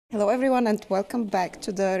Hello everyone and welcome back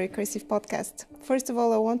to the Recursive podcast. First of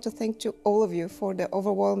all, I want to thank to all of you for the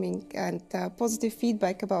overwhelming and positive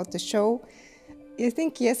feedback about the show. I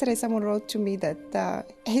think yesterday someone wrote to me that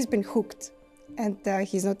he's been hooked and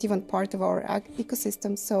he's not even part of our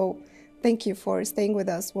ecosystem. So thank you for staying with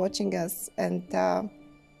us, watching us and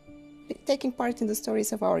taking part in the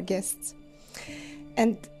stories of our guests.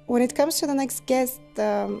 And when it comes to the next guest,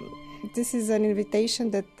 this is an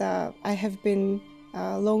invitation that I have been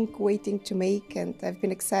long waiting to make, and I've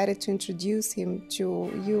been excited to introduce him to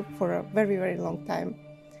you for a very, very long time.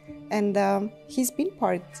 And he's been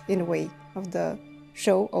part, in a way, of the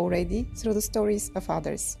show already through the stories of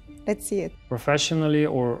others. Let's see it. Professionally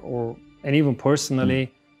and even personally,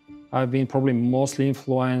 I've been probably mostly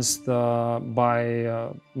influenced by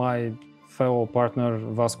my fellow partner,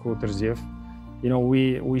 Vassil Terziev. You know,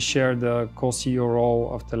 we shared the co-CEO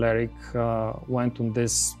role of Telerik, went on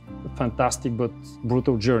this fantastic but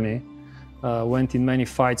brutal journey, went in many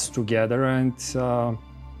fights together, and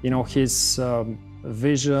you know, his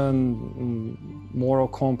vision, moral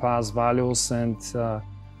compass, values,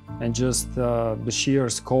 and just the sheer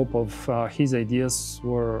scope of his ideas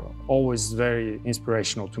were always very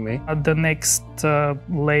inspirational to me. The next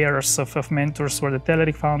layers of mentors were the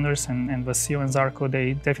Telerik founders, and Vassil and Zarko.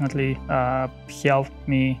 They definitely helped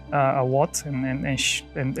me a lot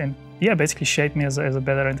and yeah, basically shaped me as a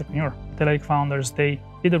better entrepreneur. Telerik founders, they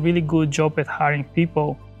did a really good job at hiring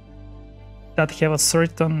people that have a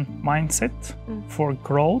certain mindset for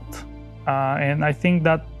growth, and I think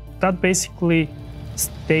that basically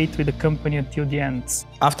stayed with the company until the end.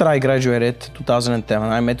 After I graduated 2010,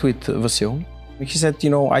 I met with Vassil. He said, you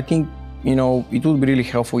know, I think, you know, it would be really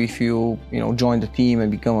helpful if you join the team and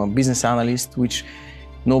become a business analyst, which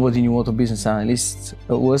nobody knew what a business analyst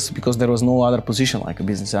was because there was no other position like a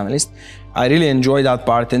business analyst. I really enjoyed that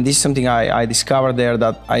part, and this is something I discovered there,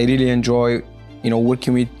 that I really enjoy, you know,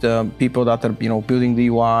 working with people that are, you know, building the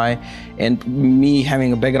UI, and me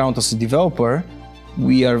having a background as a developer.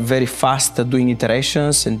 We are very fast at doing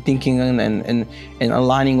iterations and thinking and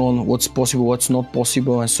aligning on what's possible, what's not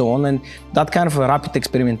possible, and so on. And that kind of a rapid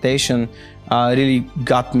experimentation really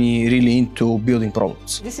got me really into building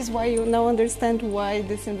products. This is why you now understand why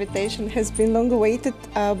this invitation has been long awaited.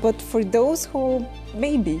 But for those who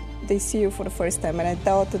maybe they see you for the first time, and I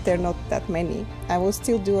doubt that there are not that many, I will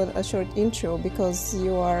still do a short intro because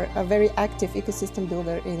you are a very active ecosystem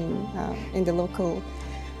builder in the local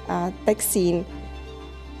tech scene.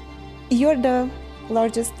 You're the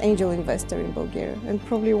largest angel investor in Bulgaria and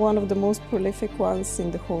probably one of the most prolific ones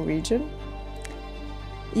in the whole region.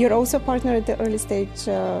 You're also a partner at the early stage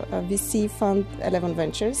VC fund 11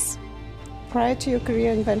 Ventures. Prior to your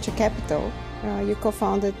career in venture capital, you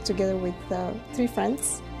co-founded together with 3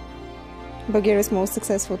 friends Bulgaria's most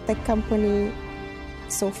successful tech company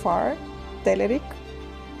so far, Telerik.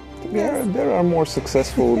 Yes. There are more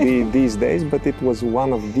successful these days, but it was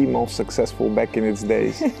one of the most successful back in its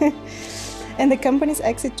days. And the company's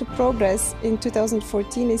exit to progress in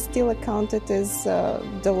 2014 is still accounted as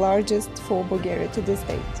the largest for Bulgaria to this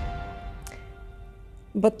date.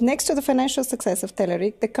 But next to the financial success of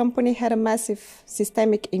Telerik, the company had a massive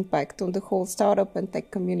systemic impact on the whole startup and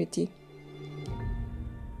tech community.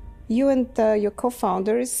 You and your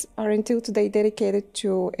co-founders are until today dedicated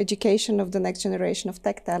to education of the next generation of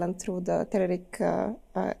tech talent through the Telerik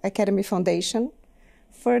Academy Foundation.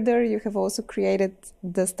 Further, you have also created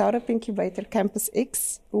the startup incubator Campus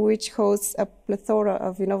X, which hosts a plethora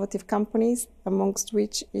of innovative companies, amongst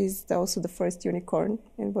which is also the first unicorn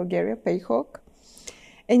in Bulgaria, Payhawk.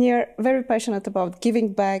 And you're very passionate about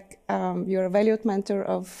giving back. You're a valued mentor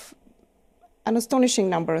of an astonishing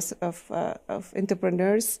number of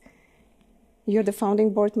entrepreneurs. You're the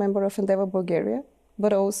founding board member of Endeavor Bulgaria,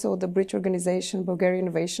 but also the bridge organization Bulgaria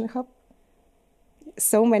Innovation Hub.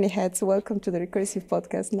 So many hats. Welcome to the Recursive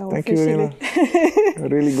podcast now. Thank you, Irina.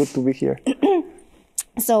 Really good to be here.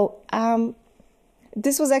 So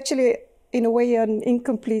this was actually, in a way, an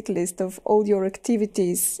incomplete list of all your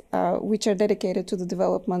activities which are dedicated to the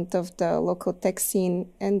development of the local tech scene.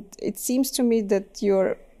 And it seems to me that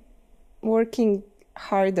you're working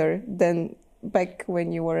harder than back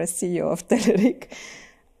when you were a CEO of Telerik.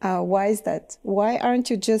 Why is that? Why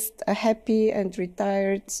aren't you just a happy and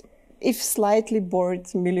retired, if slightly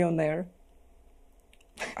bored millionaire?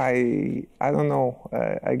 I don't know.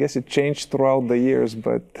 I guess it changed throughout the years,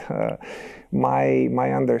 but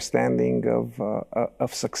my understanding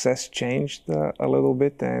of success changed a little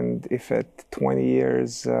bit. And if at 20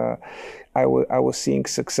 years I was seeing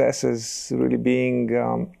success as really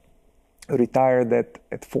being retired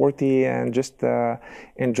at 40 and just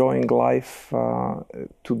enjoying life,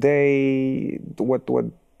 today what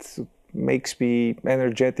makes me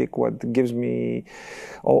energetic, what gives me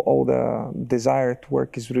all the desire to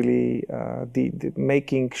work is really the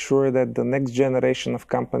making sure that the next generation of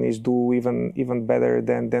companies do even better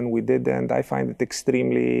than we did, and I find it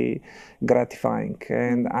extremely gratifying.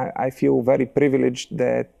 And I feel very privileged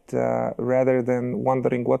that rather than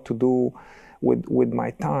wondering what to do with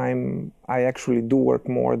my time, I actually do work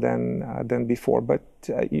more than before. But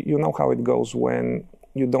you know how it goes when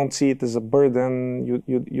you don't see it as a burden,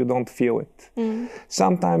 you don't feel it.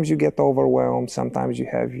 Sometimes you get overwhelmed, sometimes you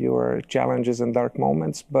have your challenges and dark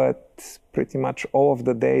moments, but pretty much all of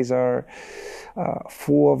the days are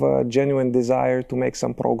full of a genuine desire to make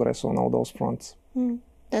some progress on all those fronts.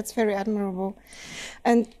 That's very admirable.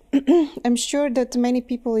 And I'm sure that many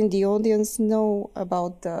people in the audience know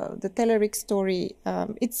about the Telerik story.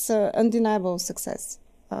 It's an undeniable success.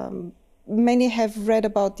 Many have read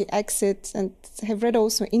about the exit and have read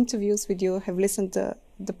also interviews with you, have listened to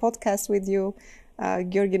the podcast with you.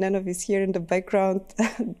 Georgi Nenov is here in the background.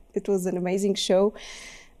 It was an amazing show.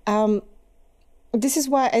 This is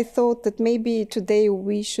why I thought that maybe today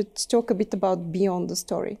we should talk a bit about beyond the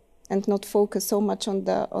story and not focus so much on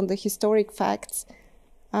the historic facts.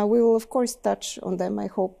 We will, of course, touch on them. I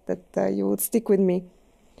hope that you will stick with me.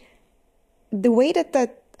 The way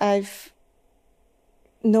that I've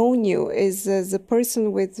known you is as a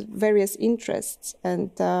person with various interests,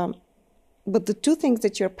 and but the two things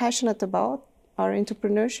that you're passionate about are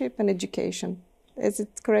entrepreneurship and education. Is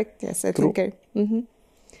it correct? Yes, I think.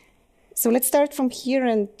 So let's start from here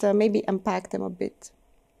and maybe unpack them a bit.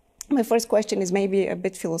 My first question is maybe a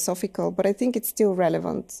bit philosophical, but I think it's still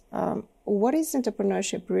relevant. What is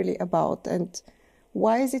entrepreneurship really about, and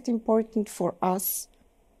why is it important for us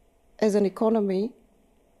as an economy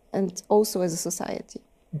and also as a society?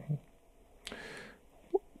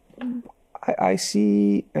 I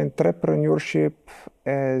see entrepreneurship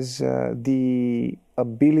as the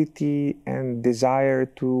ability and desire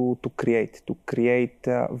to create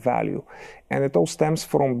value, and it all stems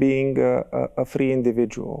from being a free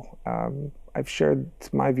individual. I've shared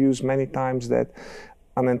my views many times that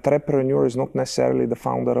an entrepreneur is not necessarily the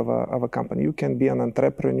founder of a company. You can be an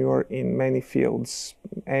entrepreneur in many fields: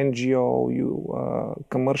 NGO,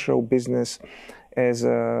 commercial business, as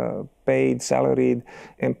a paid salaried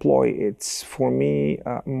employee. It's for me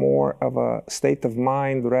more of a state of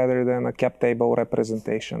mind rather than a cap table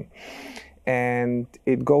representation. And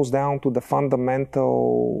it goes down to the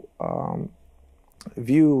fundamental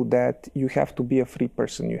view that you have to be a free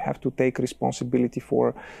person. You have to take responsibility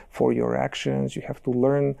for your actions. You have to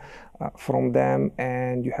learn from them,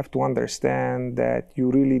 and you have to understand that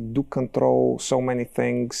you really do control so many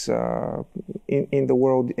things in the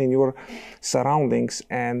world, in your surroundings,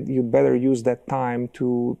 and you'd better use that time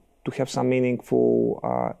to have some meaningful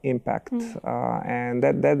impact. And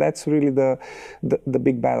that's really the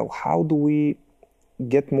big battle. How do we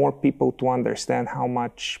get more people to understand how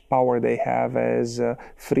much power they have as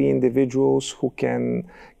free individuals who can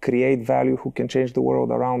create value, who can change the world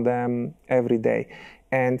around them every day?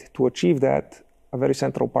 And to achieve that, a very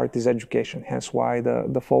central part is education, hence why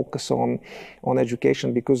the focus on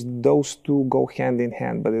education, because those two go hand in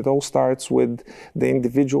hand. But it all starts with the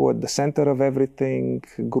individual at the center of everything,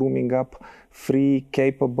 grooming up free,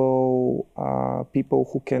 capable people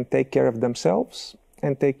who can take care of themselves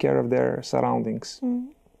and take care of their surroundings.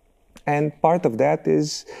 And part of that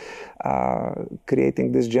is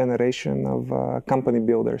creating this generation of company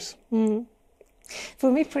builders.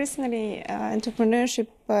 For me personally, entrepreneurship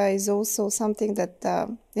is also something that,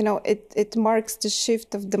 it marks the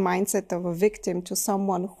shift of the mindset of a victim to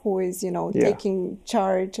someone who is, taking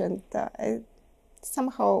charge. And I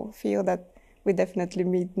somehow feel that we definitely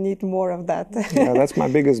need more of that. Yeah, that's my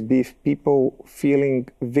biggest beef. People feeling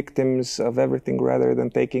victims of everything rather than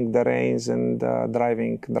taking the reins and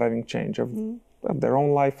driving change of their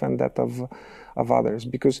own life and that of others.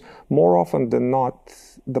 Because more often than not,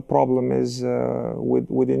 the problem is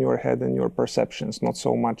within your head and your perceptions, not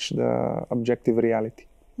so much the objective reality.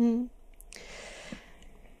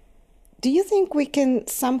 Do you think we can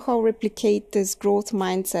somehow replicate this growth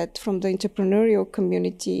mindset from the entrepreneurial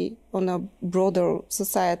community on a broader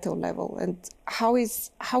societal level? And how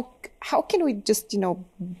can we just,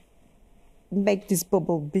 make this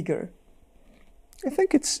bubble bigger? I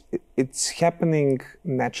think it's happening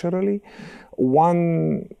naturally.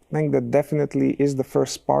 One thing that definitely is the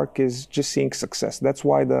first spark is just seeing success. That's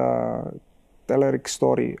why the Telerik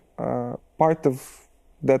story, part of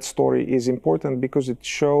that story is important, because it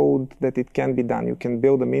showed that it can be done. You can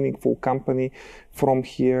build a meaningful company from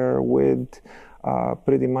here with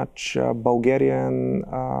pretty much Bulgarian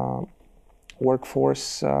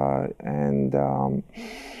workforce, and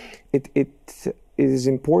it is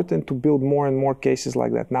important to build more and more cases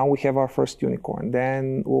like that. Now we have our first unicorn,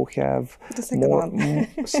 then we'll have the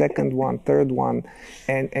second one, third one,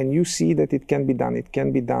 and you see that it can be done. It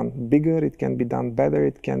can be done bigger, it can be done better,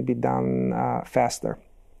 it can be done faster.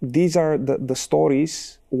 These are the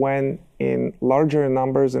stories when in larger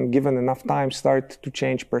numbers and given enough time start to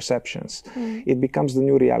change perceptions. It becomes the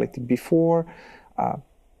new reality. Before,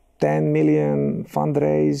 10 million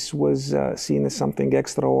fundraise was seen as something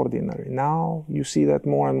extraordinary. Now you see that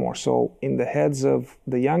more and more. So in the heads of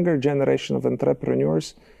the younger generation of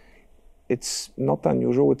entrepreneurs, it's not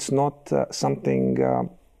unusual. It's not something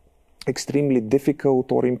extremely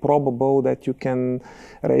difficult or improbable that you can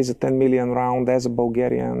raise a 10 million round as a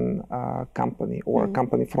Bulgarian company or a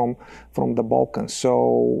company from the Balkans.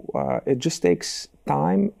 So it just takes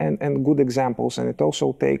time and good examples, and it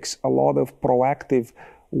also takes a lot of proactive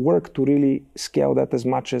work to really scale that as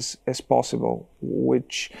much as possible,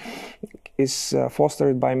 which is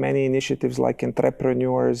fostered by many initiatives like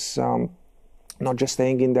entrepreneurs, not just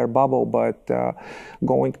staying in their bubble, but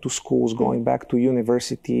going to schools, going back to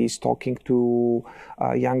universities, talking to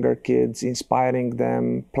younger kids, inspiring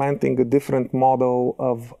them, planting a different model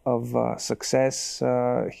of success,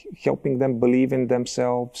 helping them believe in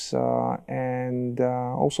themselves, and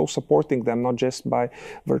also supporting them, not just by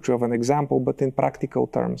virtue of an example, but in practical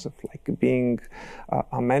terms of like being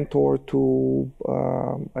a mentor to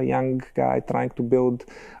a young guy trying to build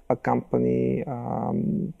a company,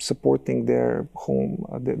 supporting their home,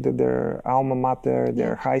 their alma mater,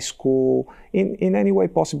 their high school, in any way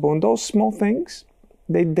possible. And those small things,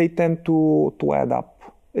 they tend to add up.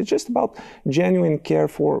 It's just about genuine care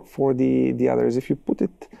for the others. If you put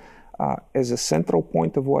it as a central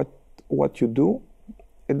point of what you do,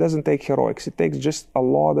 it doesn't take heroics. It takes just a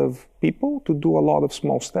lot of people to do a lot of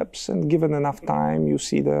small steps, and given enough time, you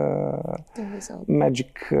see the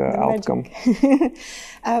magic outcome.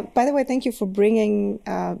 By the way, thank you for bringing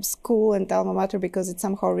school and alma mater, because it's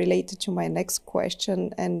somehow related to my next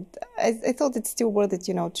question. And I thought it's still worth it,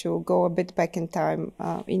 to go a bit back in time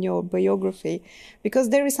in your biography, because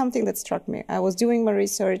there is something that struck me. I was doing my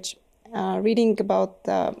research, reading about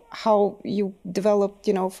how you developed,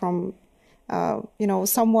 from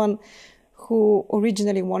someone who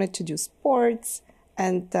originally wanted to do sports,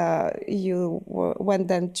 and you went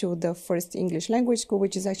then to the first English language school,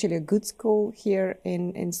 which is actually a good school here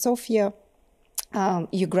in Sofia.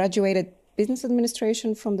 You graduated business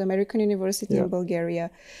administration from the American University in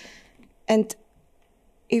Bulgaria. And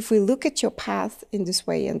if we look at your path in this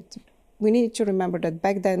way, and we need to remember that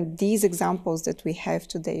back then, these examples that we have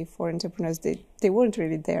today for entrepreneurs, they weren't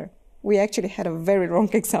really there. We actually had a very wrong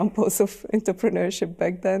examples of entrepreneurship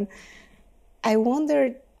back then. I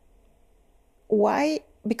wondered why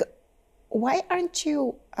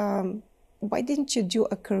didn't you do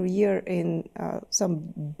a career in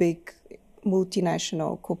some big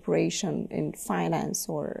multinational corporation in finance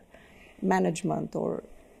or management, or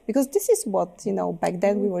because this is what back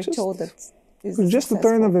then we were told that is just a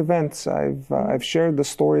turn of events. I've shared the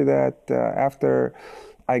story that after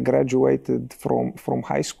I graduated from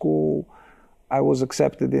high school, I was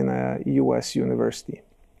accepted in a U.S. university.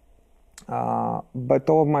 But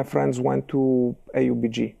all of my friends went to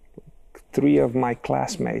AUBG. 3 of my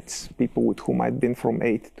classmates, people with whom I'd been from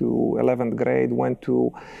 8th to 11th grade, went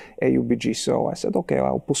to AUBG. So I said, okay,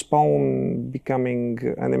 I'll postpone becoming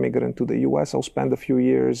an immigrant to the U.S. I'll spend a few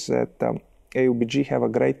years at AUBG, have a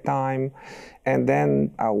great time, and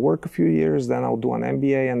then I'll work a few years, then I'll do an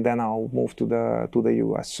MBA, and then I'll move to the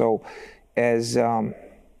US. So as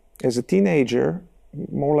a teenager,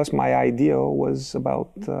 more or less my ideal was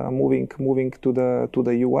about moving to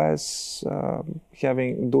the US,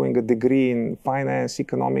 doing a degree in finance,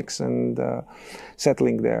 economics, and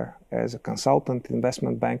settling there as a consultant,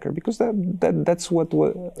 investment banker, because that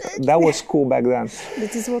was cool back then.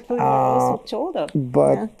 This is what we were also told of.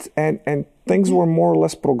 But and things were more or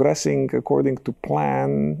less progressing according to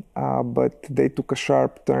plan, but they took a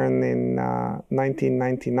sharp turn in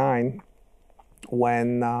 1999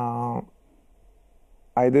 when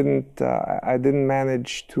I didn't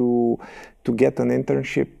manage to get an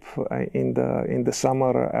internship in the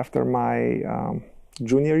summer after my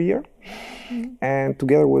junior year, and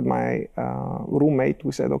together with my roommate,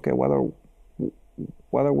 we said, okay, what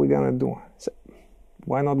are we gonna do? So,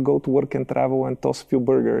 why not go to work and travel and toss a few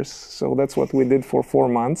burgers? So that's what we did for 4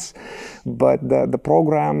 months. But the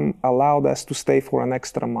program allowed us to stay for an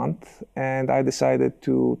extra month, and I decided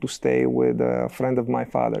to stay with a friend of my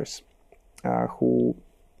father's, who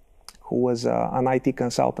was an IT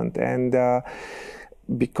consultant. And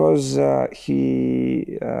because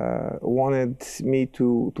he wanted me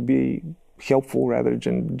to be helpful rather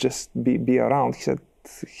than just be around. He said,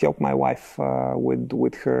 help my wife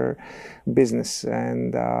with her business,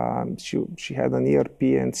 and she had an ERP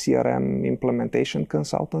and CRM implementation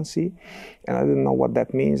consultancy, and I didn't know what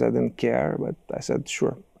that means. I didn't care, but I said,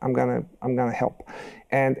 sure, I'm gonna help.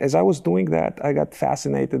 And as I was doing that, I got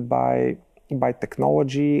fascinated by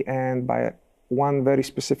technology and by one very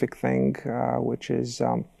specific thing, which was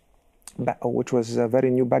very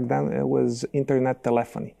new back then. It was internet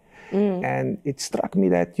telephony. And it struck me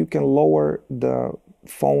that you can lower the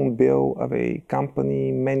phone bill of a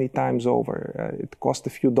company many times over. It cost a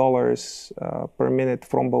few dollars per minute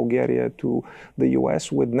from Bulgaria to the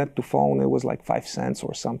US. With net to phone, it was like 5 cents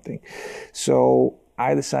or something. So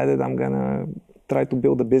I decided I'm gonna try to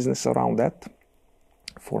build a business around that.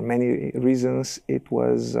 For many reasons, it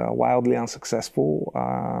was wildly unsuccessful,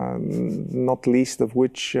 not least of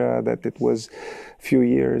which that it was a few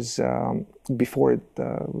years before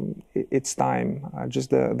its time.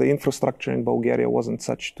 Just the infrastructure in Bulgaria wasn't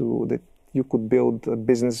such that you could build a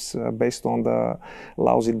business based on the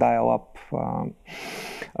lousy dial-up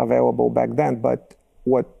available back then. But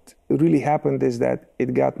what really happened is that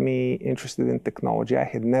it got me interested in technology. I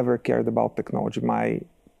had never cared about technology. My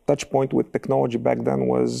touch point with technology back then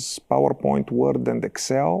was PowerPoint, Word, and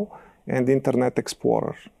Excel, and Internet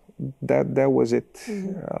Explorer. That was it.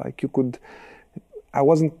 I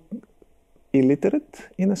wasn't illiterate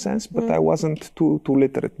in a sense, but I wasn't too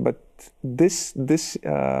literate. But this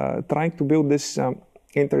trying to build this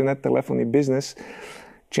internet telephony business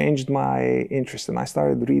changed my interest, and I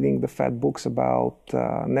started reading the fat books about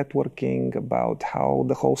networking, about how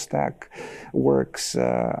the whole stack works.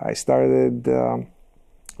 I started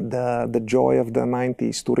the joy of the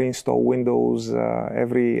 90s to reinstall Windows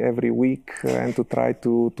every week and to try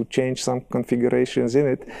to change some configurations in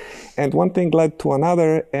it. And one thing led to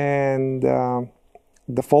another, and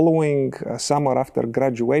the following summer after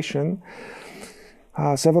graduation,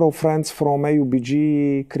 several friends from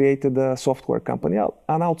AUBG created a software company,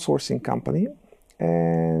 an outsourcing company,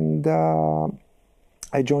 and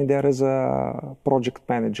I joined there as a project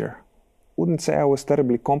manager. Wouldn't say I was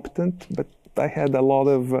terribly competent, but I had a lot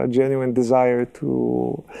of genuine desire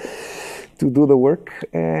to do the work,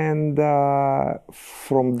 and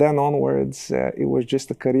from then onwards, it was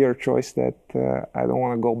just a career choice that I don't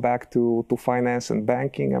want to go back to finance and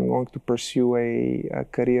banking. I'm going to pursue a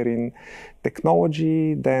career in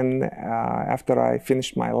technology. Then after I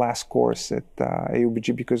finished my last course at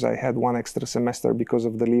AUBG, because I had one extra semester because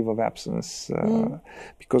of the leave of absence,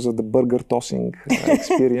 because of the burger tossing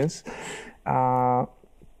experience,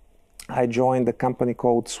 I joined a company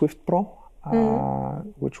called SwiftPro,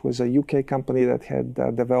 which was a UK company that had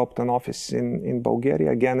developed an office in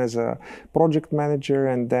Bulgaria, again as a project manager,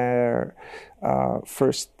 and there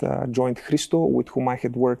first joined Christo, with whom I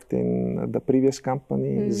had worked in the previous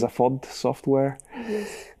company, Zafod Software. Yes.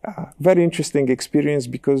 Very interesting experience,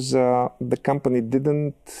 because the company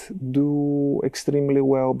didn't do extremely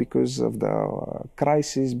well because of the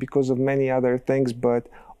crisis, because of many other things, but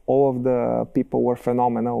all of the people were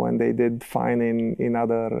phenomenal, and they did fine in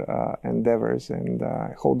other endeavors, and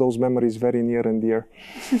I hold those memories very near and dear.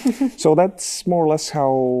 So that's more or less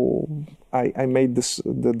how I made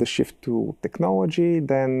the shift to technology.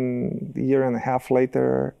 Then a year and a half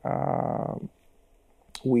later,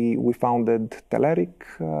 we founded Telerik.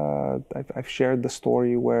 I've shared the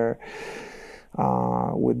story where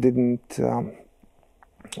we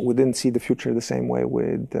didn't see the future the same way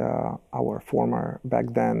with our former back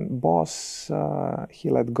then boss. He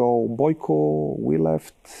let go Boyko, we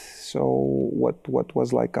left. So what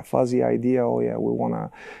was like a fuzzy idea, oh yeah, we want to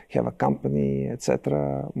have a company,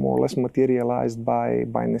 etc., more or less materialized by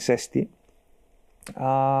necessity.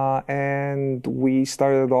 And we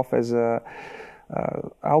started off as a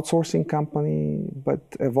outsourcing company, but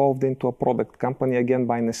evolved into a product company, again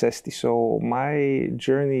by necessity. So my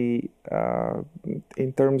journey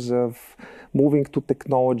in terms of moving to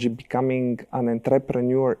technology, becoming an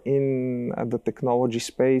entrepreneur in the technology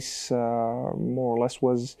space, more or less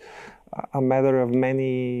was a matter of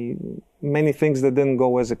many things that didn't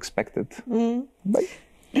go as expected. But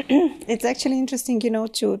it's actually interesting,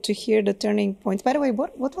 to hear the turning point. By the way,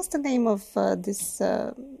 what was the name of this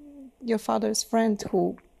your father's friend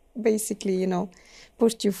who basically,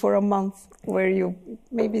 pushed you for a month, where you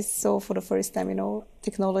maybe saw for the first time,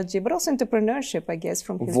 technology, but also entrepreneurship, I guess,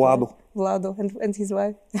 from his Vlado. Vlado and his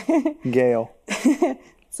wife. Gail.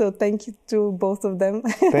 So thank you to both of them.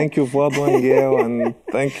 Thank you, Vlado and Gail, and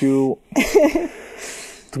thank you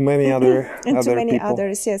to many other to many people.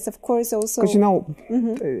 Others, yes, of course. Also, because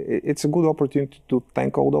it's a good opportunity to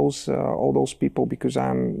thank all those people, because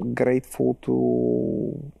I'm grateful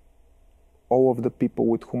to all of the people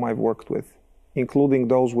with whom I've worked with, including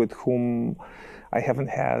those with whom I haven't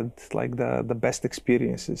had like the best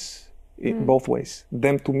experiences both ways,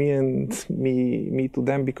 them to me and me to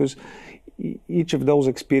them, because each of those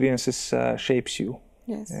experiences shapes you.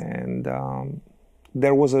 Yes. And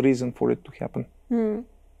there was a reason for it to happen.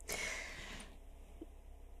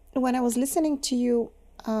 When I was listening to you,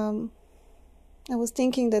 I was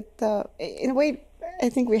thinking that in a way, I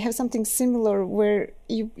think we have something similar where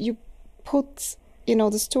you put,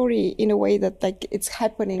 the story in a way that like it's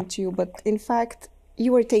happening to you, but in fact,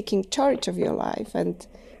 you were taking charge of your life and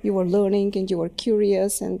you were learning and you were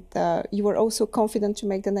curious and you were also confident to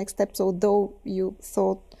make the next steps, although you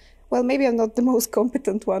thought, well, maybe I'm not the most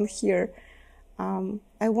competent one here.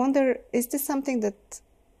 I wonder, is this something that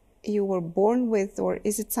you were born with, or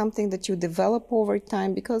is it something that you develop over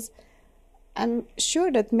time? Because I'm sure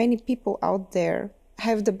that many people out there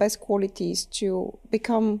have the best qualities to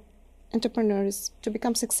become entrepreneurs, to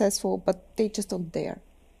become successful, but they just don't dare.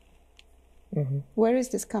 Where is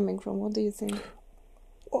this coming from? What do you think?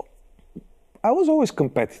 Well, I was always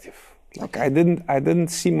competitive. Like I didn't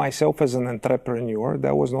see myself as an entrepreneur.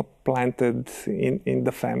 That was not planted in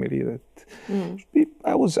the family. That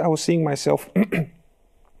I was seeing myself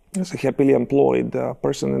as a happily employed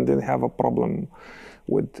person and didn't have a problem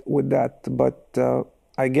with that. But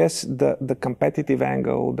I guess the competitive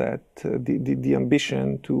angle, that the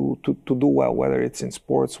ambition to do well, whether it's in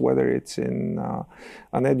sports, whether it's in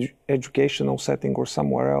an educational setting or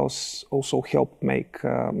somewhere else, also helped make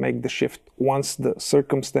the shift once the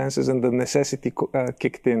circumstances and the necessity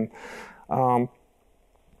kicked in.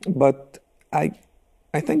 But I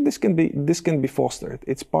think this can be fostered.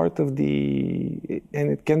 It's part of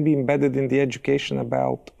and it can be embedded in the education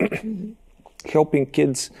about helping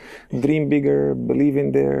kids dream bigger, believe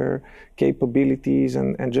in their capabilities,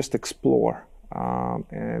 and just explore.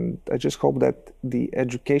 And I just hope that the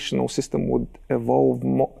educational system would evolve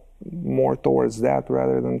more towards that,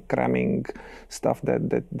 rather than cramming stuff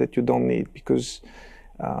that you don't need. Because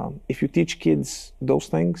if you teach kids those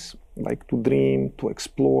things, like to dream, to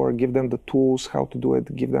explore, give them the tools how to do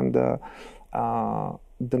it, give them the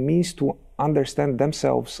means to understand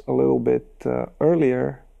themselves a little bit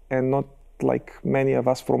earlier, and not like many of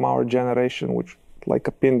us from our generation, which like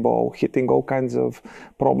a pinball, hitting all kinds of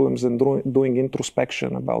problems and doing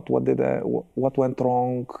introspection about what went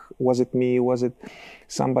wrong, was it me, was it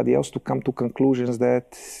somebody else, to come to conclusions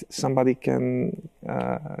that somebody can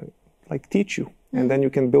like teach you, and then you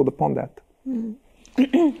can build upon that.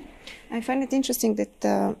 I find it interesting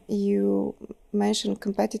that you mentioned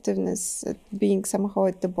competitiveness being somehow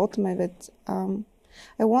at the bottom of it.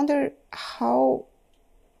 I wonder, how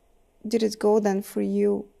did it go then for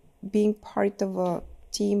you, being part of a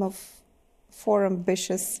team of 4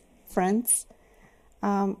 ambitious friends?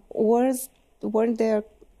 Wasn't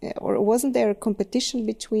there a competition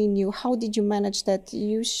between you? How did you manage that?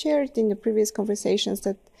 You shared in the previous conversations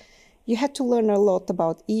that you had to learn a lot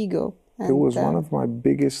about ego. It was one of my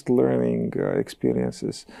biggest learning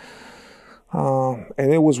experiences.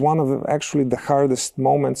 And it was one of actually the hardest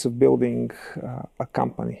moments of building a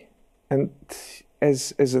company. And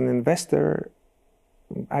as an investor,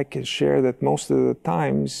 I can share that most of the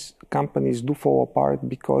times companies do fall apart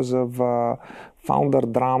because of founder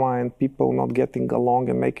drama and people not getting along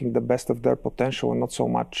and making the best of their potential, and not so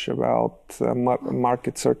much about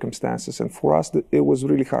market circumstances. And for us, it was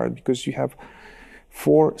really hard, because you have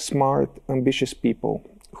 4 smart, ambitious people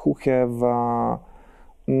who have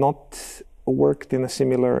not worked in a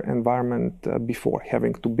similar environment before,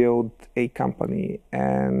 having to build a company.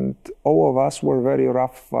 And all of us were very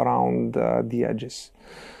rough around the edges,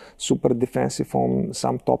 super defensive on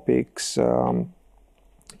some topics,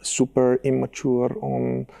 super immature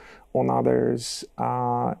on others.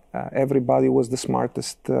 Everybody was the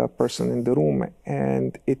smartest person in the room.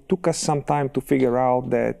 And it took us some time to figure out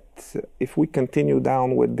that if we continue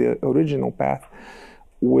down with the original path,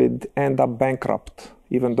 we'd end up bankrupt,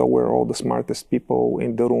 even though we're all the smartest people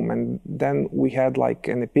in the room. And then we had like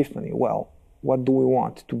an epiphany. Well, what do we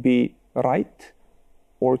want? To be right,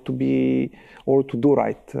 or to do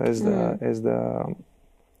right, as the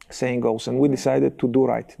saying goes. And we decided to do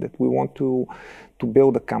right, that we want to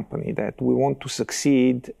build a company, that we want to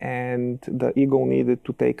succeed, and the ego needed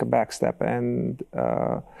to take a back step. And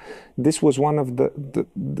this was one of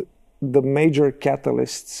the major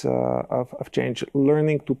catalysts of change,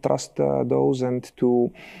 learning to trust those and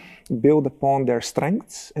to build upon their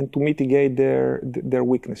strengths and to mitigate their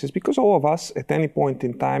weaknesses. Because all of us at any point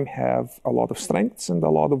in time have a lot of strengths and a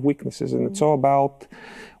lot of weaknesses. And it's all about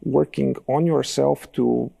working on yourself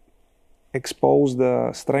to expose the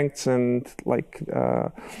strengths and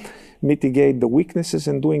mitigate the weaknesses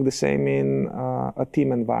and doing the same in a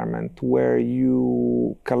team environment where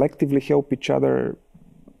you collectively help each other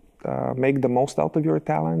make the most out of your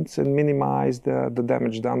talents and minimize the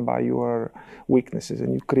damage done by your weaknesses,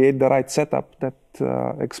 and you create the right setup that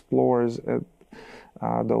explores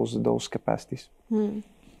those capacities.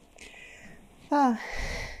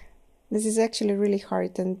 This is actually really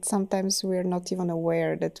hard, and sometimes we're not even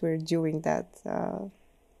aware that we're doing that,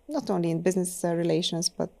 not only in business relations,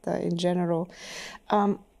 but in general.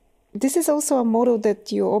 This is also a model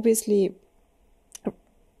that you obviously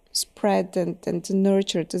spread and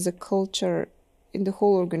nurtured as a culture in the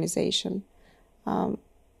whole organization.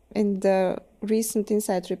 In the recent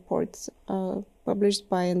insight reports published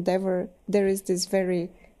by Endeavor, there is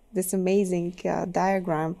this amazing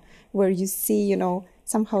diagram where you see,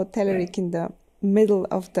 somehow Telerik in the middle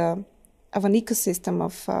of an ecosystem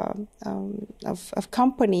of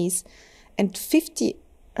companies, and 50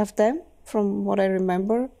 of them, from what I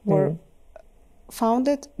remember, were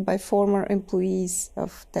founded by former employees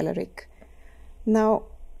of Telerik. Now,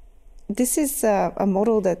 this is a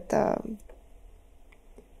model that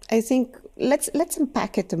I think let's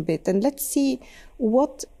unpack it a bit, and let's see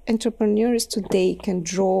what entrepreneurs today can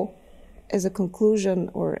draw as a conclusion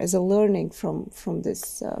or as a learning from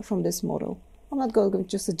this model. I'm not going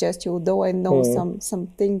to suggest you, though I know some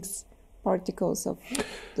things, particles of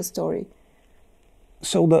the story.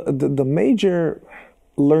 So the major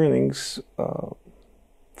learnings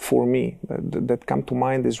for me that come to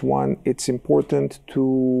mind is, one, it's important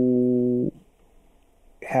to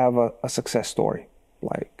have a success story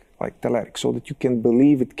like Telerik, so that you can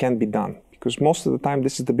believe it can be done. Because most of the time,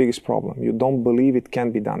 this is the biggest problem. You don't believe it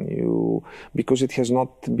can be done. Because it has not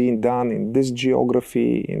been done in this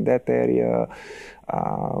geography, in that area,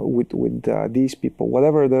 with these people,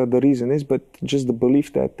 whatever the reason is, but just the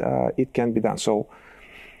belief that it can be done. So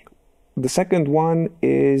the second one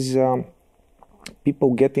is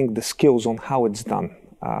people getting the skills on how it's done.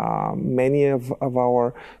 Many of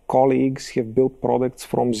our colleagues have built products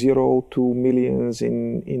from 0 to millions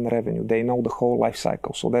in revenue. They know the whole life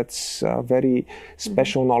cycle. So that's very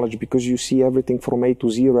special knowledge, because you see everything from A to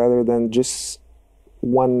Z rather than just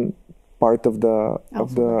one part of the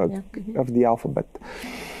alphabet.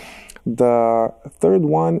 The third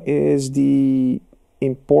one is the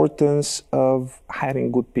importance of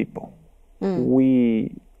hiring good people.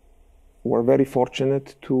 We're very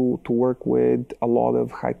fortunate to work with a lot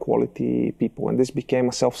of high quality people, and this became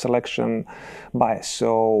a self-selection bias.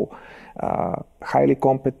 So highly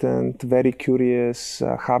competent, very curious,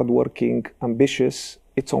 hardworking, ambitious.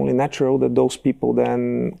 It's only natural that those people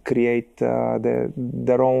then create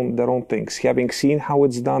their own things, having seen how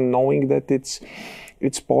it's done, knowing that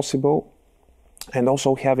it's possible, and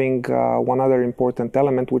also having one other important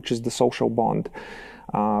element, which is the social bond,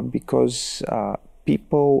 because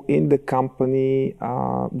people in the company,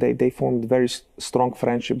 they formed very strong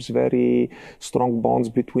friendships, very strong bonds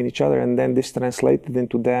between each other, and then this translated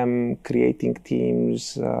into them creating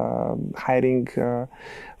teams, hiring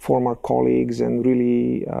former colleagues, and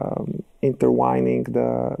really intertwining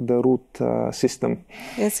the root system.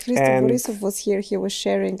 Yes, Christo Borisov was here. He was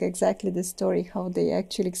sharing exactly the story, how they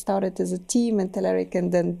actually started as a team in Telerik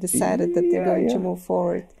and then decided that they're going to move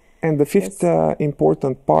forward. And the fifth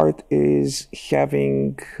important part is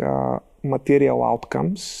having material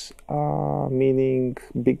outcomes, meaning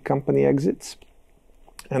big company exits.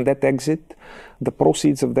 And that exit, the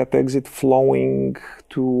proceeds of that exit flowing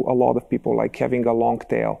to a lot of people, like having a long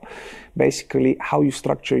tail. Basically, how you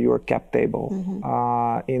structure your cap table.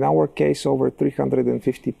 In our case, over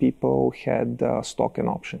 350 people had stock and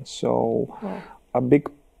options. So a big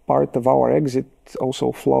part of our exit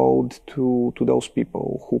also flowed to those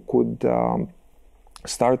people who could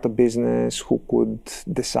start a business, who could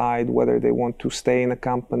decide whether they want to stay in a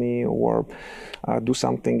company or do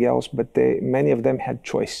something else. But many of them had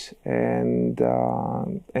choice and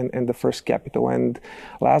the first capital. And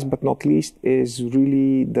last but not least is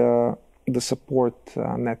really the support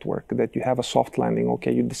network, that you have a soft landing.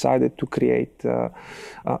 Okay, you decided to create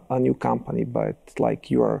a new company, but like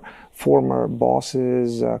your former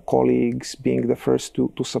bosses, colleagues being the first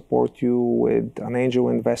to support you with an angel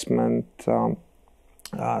investment,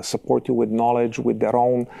 support you with knowledge, with their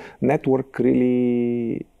own network,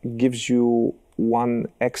 really gives you one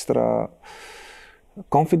extra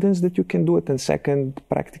confidence that you can do it, and second,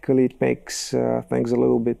 practically it makes things a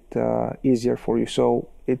little bit easier for you. So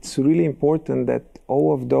it's really important that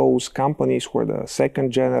all of those companies who are the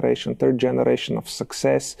second generation, third generation of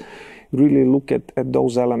success really look at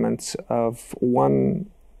those elements of, one,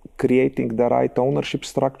 creating the right ownership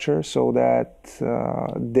structure so that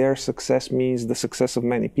their success means the success of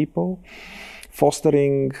many people,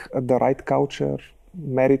 fostering the right culture,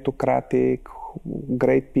 meritocratic,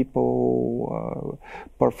 great people,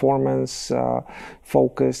 performance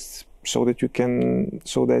focused, so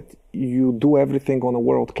that you do everything on a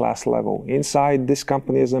world-class level. Inside this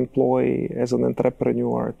company as an employee, as an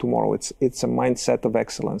entrepreneur, tomorrow it's a mindset of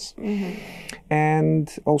excellence. Mm-hmm. And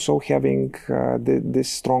also having this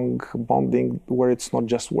strong bonding where it's not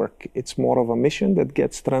just work, it's more of a mission that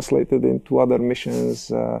gets translated into other missions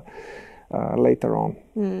later on.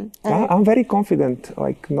 I'm very confident,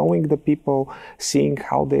 like knowing the people, seeing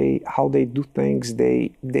how they do things,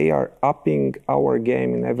 they are upping our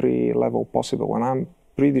game in every level possible, and I'm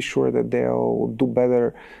pretty sure that they'll do better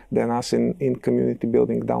than us in community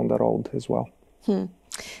building down the road as well.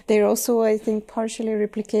 They're also, I think, partially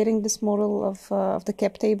replicating this model of the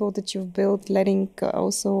cap table that you've built, letting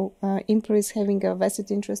also employees having a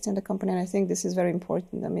vested interest in the company. And I think this is very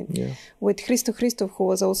important. I mean, with Christoph, who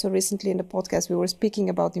was also recently in the podcast, we were speaking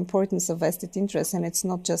about the importance of vested interest. And it's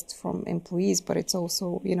not just from employees, but it's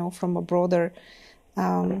also, from a broader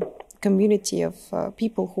community of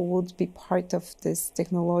people who would be part of this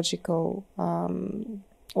technological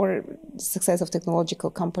or success of technological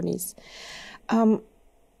companies.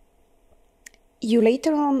 You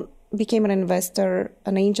later on became an investor,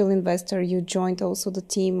 an angel investor. You joined also the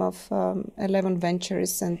team of 11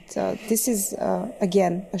 Ventures, and this is,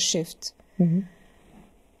 again, a shift. Mm-hmm.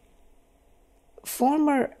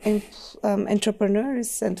 Former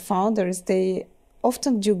entrepreneurs and founders, they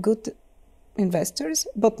often do good investors,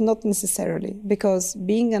 but not necessarily, because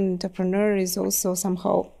being an entrepreneur is also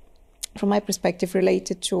somehow, from my perspective,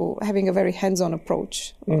 related to having a very hands-on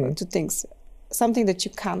approach to things, something that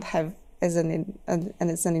you can't have as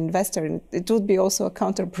an investor. And it would be also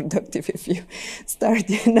counterproductive if you start,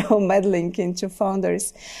 meddling into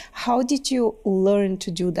founders. How did you learn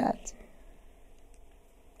to do that?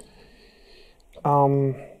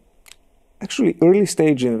 Actually, early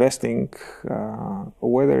stage investing,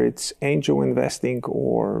 whether it's angel investing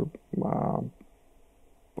or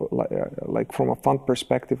like from a fund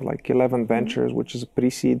perspective, like 11 Ventures, which is a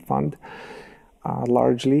pre-seed fund,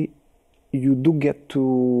 largely, you do get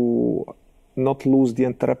to not lose the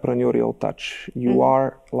entrepreneurial touch. You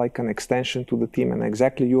are like an extension to the team, and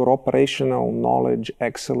exactly your operational knowledge,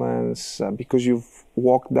 excellence, because you've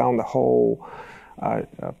walked down the whole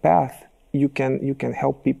path, you can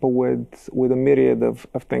help people with a myriad of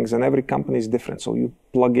things, and every company is different. So you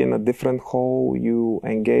plug in a different hole, you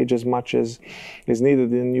engage as much as is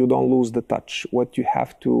needed, and you don't lose the touch. What you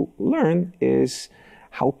have to learn is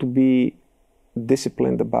how to be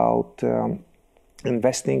disciplined about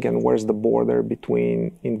investing, and where's the border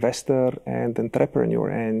between investor and entrepreneur.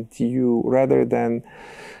 And you, rather than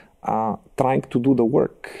trying to do the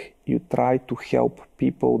work, you try to help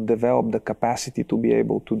people develop the capacity to be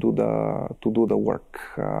able to do the work,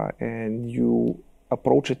 and you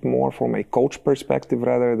approach it more from a coach perspective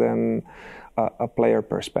rather than a player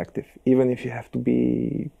perspective, even if you have to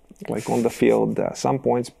be like on the field at some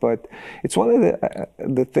points. But it's one of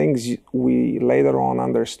the things we later on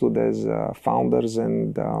understood as founders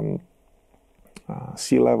and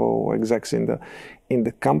C-level execs in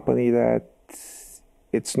the company, that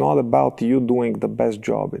it's not about you doing the best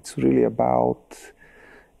job. It's really about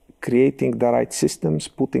creating the right systems,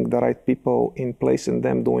 putting the right people in place, and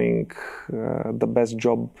them doing the best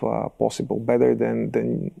job possible, better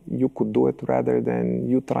than you could do it, rather than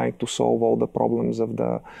you trying to solve all the problems of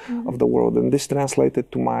the world. And this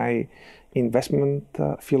translated to my investment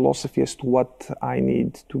philosophy as to what I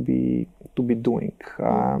need to be doing.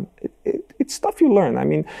 It's stuff you learn. I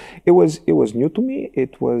mean, it was new to me.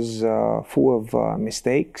 It was full of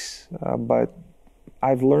mistakes, but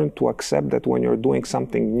I've learned to accept that when you're doing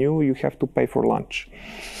something new, you have to pay for lunch,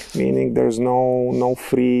 meaning there's no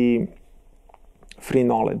free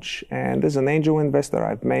knowledge. And as an angel investor,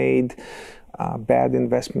 I've made bad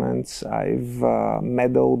investments. I've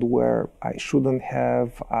meddled where I shouldn't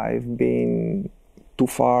have. I've been too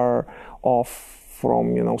far off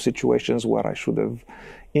from situations where I should have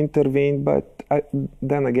intervened. But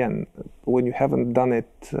then again, when you haven't done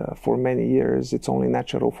it for many years, it's only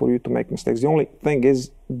natural for you to make mistakes. The only thing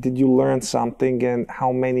is, did you learn something, and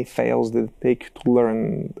how many fails did it take to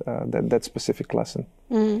learn that specific lesson?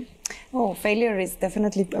 Oh, failure is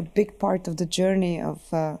definitely a big part of the journey of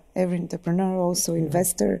every entrepreneur, also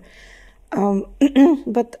investor.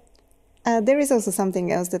 But there is also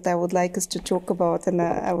something else that I would like us to talk about, and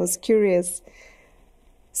I was curious.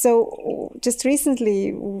 So just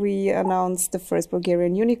recently, we announced the first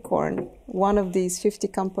Bulgarian unicorn, one of these 50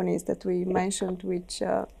 companies that we mentioned, which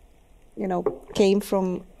came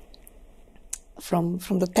from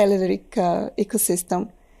the Telerik ecosystem.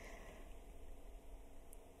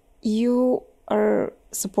 You are a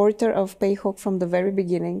supporter of Payhawk from the very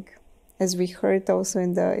beginning, as we heard also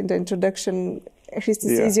in the introduction. Christy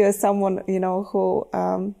sees you as someone who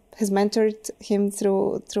has mentored him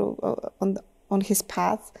through on his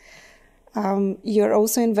path. You're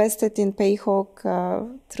also invested in Payhawk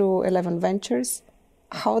through 11 Ventures.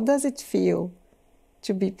 How does it feel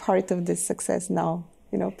to be part of this success now?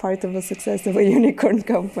 Part of the success of a unicorn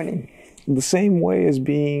company. The same way as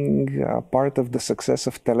being part of the success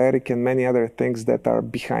of Telerik and many other things that are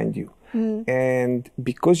behind you. And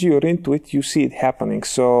because you're into it, you see it happening.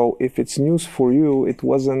 So if it's news for you, it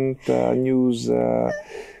wasn't news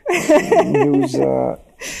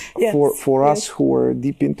for us who were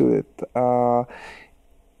deep into it.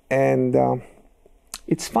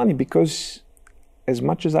 It's funny because as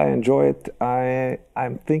much as I enjoy it,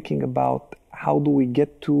 I'm thinking about how do we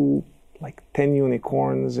get to like 10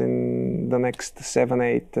 unicorns in the next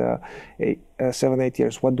 7-8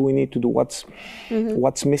 years. What do we need to do? What's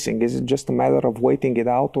missing? Is it just a matter of waiting it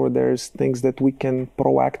out, or there's things that we can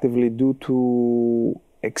proactively do to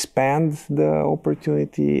expand the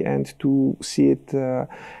opportunity and to see it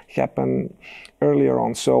happen earlier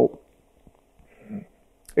on? So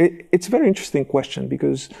it's a very interesting question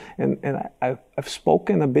because, and I've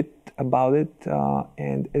spoken a bit about it,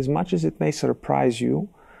 and as much as it may surprise you,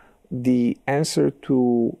 the answer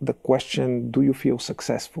to the question, do you feel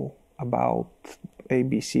successful about A,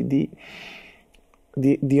 B, C, D?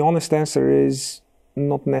 The honest answer is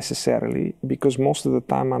not necessarily, because most of the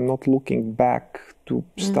time I'm not looking back to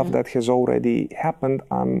stuff that has already happened.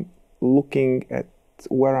 I'm looking at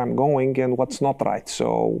where I'm going and what's not right.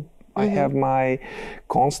 So I have my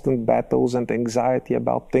constant battles and anxiety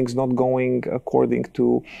about things not going according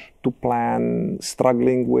to plan,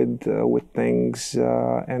 struggling with things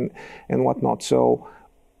and whatnot. So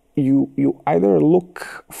you either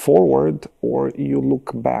look forward or you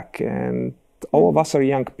look back, and all of us are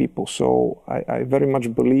young people. So I very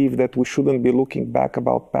much believe that we shouldn't be looking back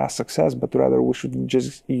about past success, but rather we should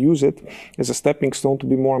just use it as a stepping stone to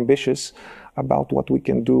be more ambitious about what we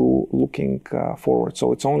can do looking forward.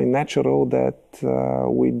 So it's only natural that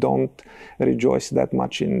we don't rejoice that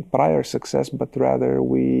much in prior success, but rather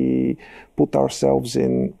we put ourselves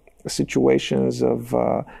in situations of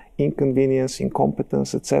inconvenience,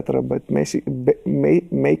 incompetence, etc., but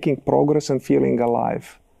making progress and feeling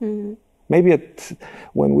alive. Maybe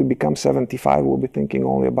when we become 75, we'll be thinking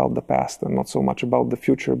only about the past and not so much about the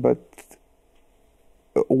future, but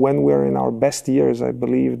when we're in our best years, I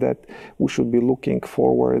believe that we should be looking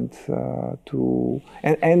forward to,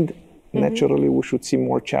 and naturally we should see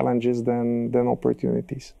more challenges than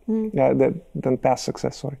opportunities, than past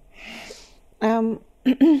success, sorry.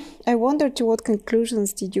 I wonder to what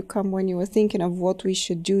conclusions did you come when you were thinking of what we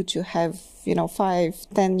should do to have,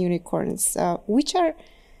 5-10 unicorns, which are,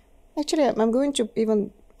 actually, I'm going to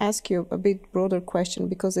even ask you a bit broader question,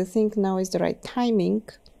 because I think now is the right timing,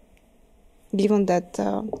 given that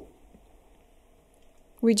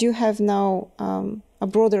we do have now a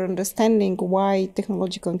broader understanding why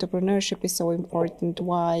technological entrepreneurship is so important,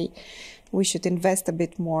 why we should invest a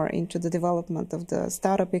bit more into the development of the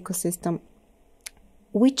startup ecosystem.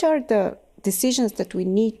 Which are the decisions that we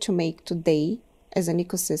need to make today as an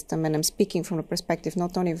ecosystem? And I'm speaking from the perspective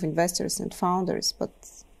not only of investors and founders, but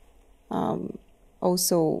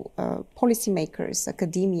also policymakers,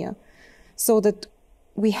 academia, so that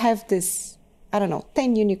we have this,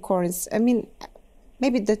 10 unicorns. I mean,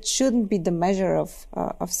 maybe that shouldn't be the measure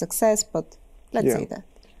of success, but let's say that.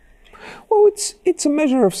 Well, it's a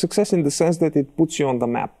measure of success in the sense that it puts you on the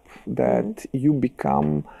map, that you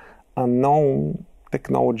become a known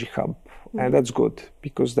technology hub. And that's good,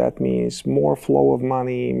 because that means more flow of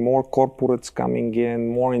money, more corporates coming in,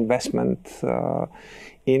 more investment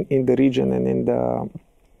in the region and in the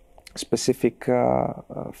specific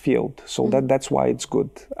field. So that's why it's good.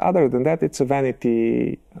 Other than that, it's a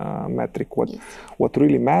vanity metric. What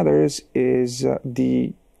really matters is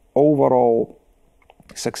the overall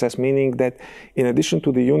success, meaning that in addition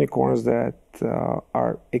to the unicorns that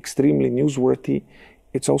are extremely newsworthy,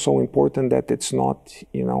 it's also important that it's not,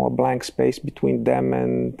 a blank space between them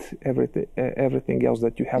and everything else,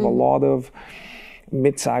 that you have a lot of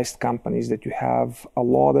mid-sized companies, that you have a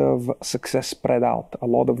lot of success spread out, a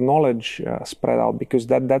lot of knowledge spread out, because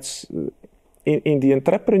that's in the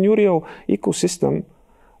entrepreneurial ecosystem.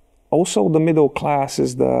 Also, the middle class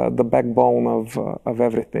is the backbone of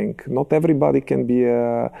everything. Not everybody can be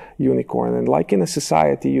a unicorn, and like in a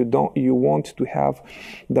society, you want to have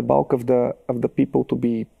the bulk of the people to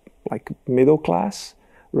be like middle class,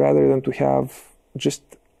 rather than to have just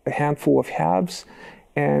a handful of haves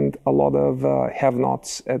and a lot of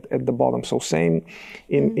have-nots at the bottom. So same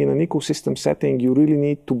in an ecosystem setting, you really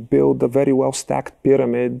need to build a very well-stacked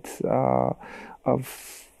pyramid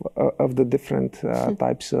of the different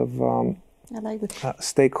types of I like it.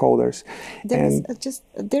 Stakeholders.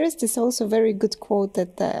 There is this also very good quote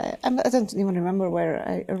that I don't even remember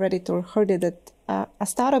where I read it or heard it, that a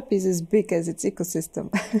startup is as big as its ecosystem.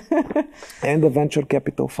 And the venture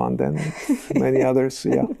capital fund and many others.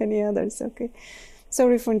 Yeah. Many others. Okay.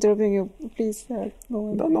 Sorry for interrupting you. Please go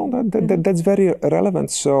on. No, that's very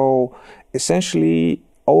relevant. So essentially,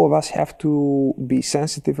 all of us have to be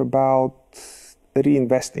sensitive about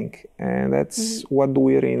reinvesting, and that's what do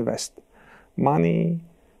we reinvest? Money,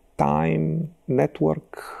 time,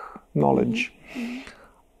 network, knowledge.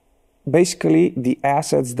 Basically, the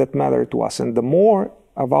assets that matter to us. And the more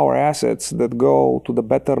of our assets that go to the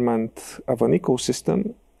betterment of an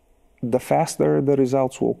ecosystem, the faster the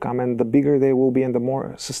results will come, and the bigger they will be, and the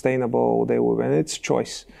more sustainable they will be. And it's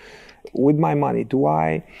choice. With my money,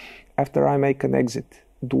 after I make an exit,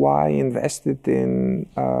 do I invest it in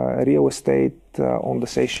real estate on the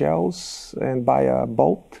Seychelles and buy a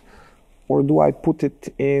boat? Or do I put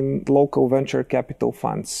it in local venture capital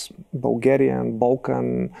funds, Bulgarian,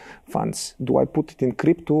 Balkan funds? Do I put it in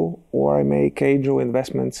crypto, or I make angel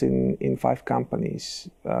investments in 5 companies?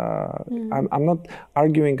 I'm not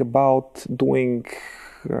arguing about doing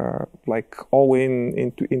like all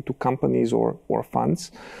into companies or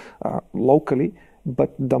funds locally,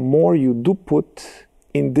 but the more you do put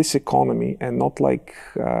in this economy, and not like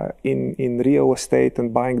in real estate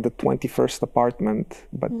and buying the 21st apartment,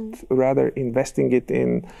 but rather investing it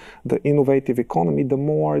in the innovative economy, the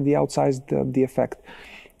more the outsized the effect.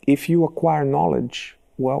 If you acquire knowledge,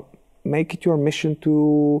 well, make it your mission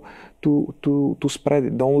to spread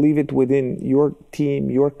it. Don't leave it within your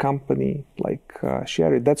team, your company. Like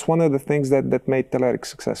share it. That's one of the things that made Telerik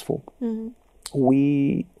successful.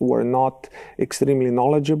 We were not extremely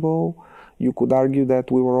knowledgeable. You could argue that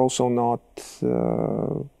we were also not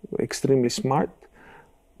extremely smart,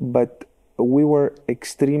 but we were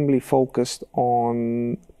extremely focused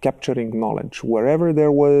on capturing knowledge. Wherever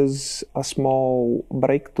there was a small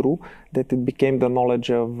breakthrough, that it became the knowledge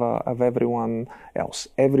of everyone else.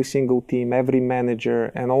 Every single team, every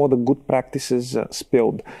manager, and all the good practices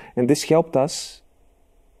spilled. And this helped us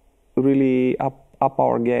really up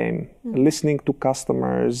our game, listening to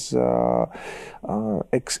customers,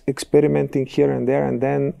 experimenting here and there, and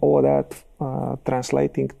then all that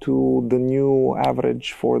translating to the new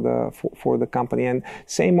average for the company. And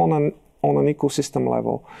same on an ecosystem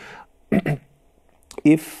level.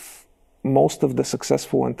 If most of the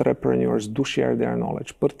successful entrepreneurs do share their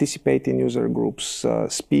knowledge, participate in user groups,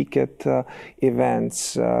 speak at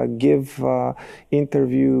events, give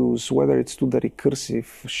interviews, whether it's to the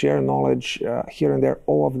Recursive, share knowledge here and there,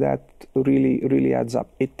 all of that really adds up.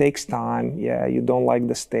 It takes time. Yeah, you don't like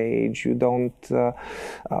the stage, you don't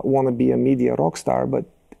want to be a media rock star, but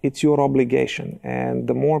it's your obligation. And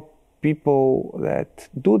the more people that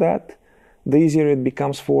do that, the easier it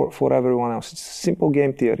becomes for everyone else. It's simple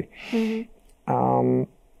game theory.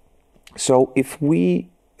 So if we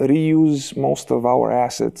reuse most of our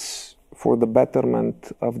assets for the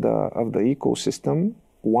betterment of the ecosystem,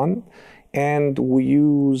 one, and we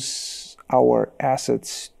use our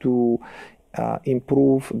assets to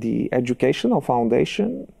improve the educational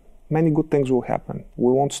foundation, many good things will happen.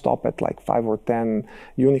 We won't stop at like 5 or 10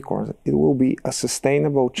 unicorns. It will be a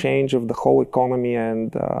sustainable change of the whole economy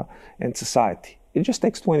and society. It just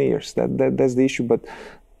takes 20 years. That's the issue. But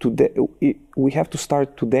today, we have to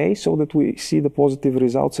start today so that we see the positive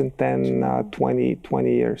results in 10,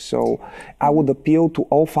 20 years. So I would appeal to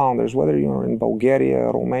all founders, whether you're in Bulgaria,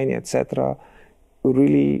 Romania, etc.,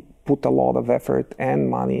 really put a lot of effort and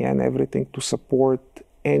money and everything to support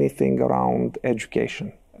anything around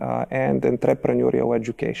education. And entrepreneurial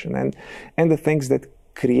education, and the things that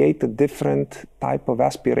create a different type of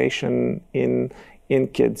aspiration in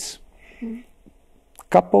kids,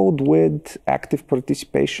 coupled with active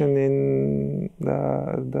participation in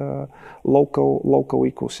the local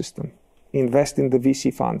ecosystem. Invest in the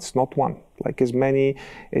VC funds, not one, like as many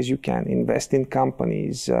as you can. Invest in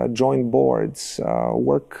companies, join boards,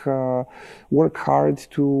 work hard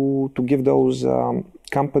to give those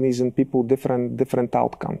companies and people different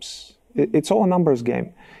outcomes. It's all a numbers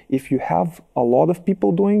game. If you have a lot of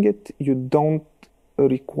people doing it, you don't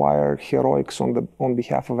require heroics on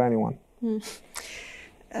behalf of anyone.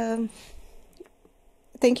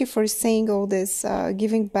 Thank you for saying all this.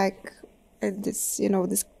 Giving back, this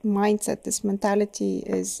this mindset, this mentality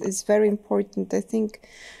is very important. I think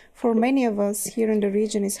for many of us here in the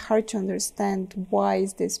region, it's hard to understand why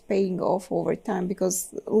is this paying off over time,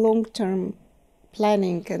 because long-term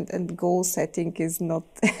planning and goal setting is not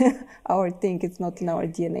our thing. It's not in our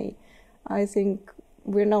DNA. I think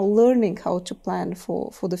we're now learning how to plan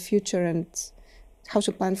for the future and how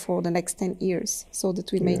to plan for the next 10 years so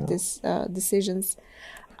that we make these decisions.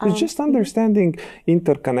 It's just understanding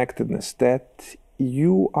interconnectedness, that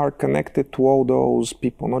you are connected to all those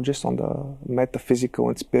people, not just on the metaphysical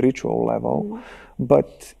and spiritual level,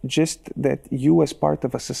 but just that you as part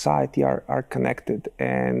of a society are connected,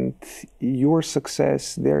 and your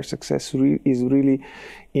success, their success is really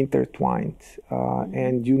intertwined,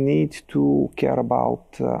 and you need to care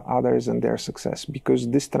about others and their success, because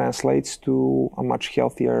this translates to a much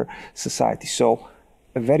healthier society. So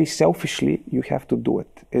very selfishly, you have to do it.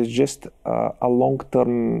 It's just a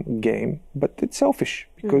long-term game, but it's selfish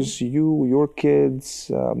because your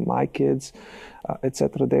kids, my kids,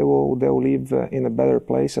 etc. They will live in a better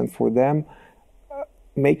place, and for them,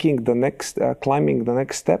 making the next, climbing the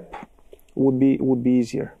next step would be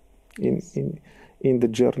easier in the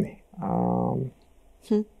journey.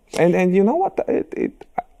 And you know what?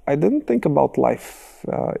 I didn't think about life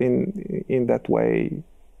in that way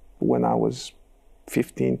when I was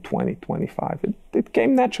 15, 20, 25. It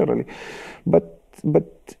came naturally. But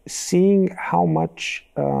seeing how much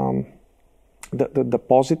the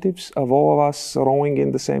positives of all of us rowing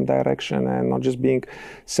in the same direction and not just being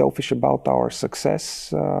selfish about our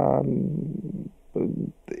success,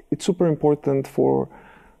 it's super important for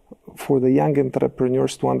the young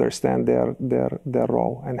entrepreneurs to understand their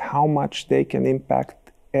role and how much they can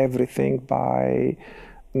impact everything by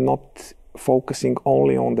not focusing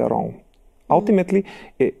only on their own. Ultimately,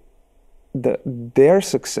 their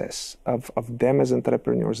success of them as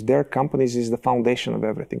entrepreneurs, their companies, is the foundation of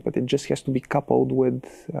everything. But it just has to be coupled with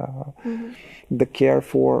the care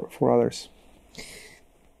for others.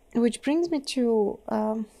 Which brings me to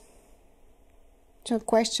a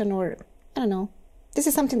question, or I don't know. This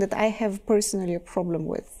is something that I have personally a problem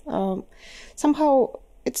with. Somehow,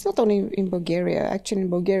 it's not only in Bulgaria, actually in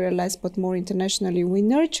Bulgaria less, but more internationally, we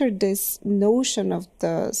nurture this notion of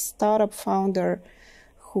the startup founder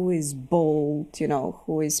who is bold,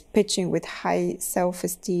 who is pitching with high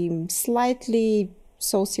self-esteem, slightly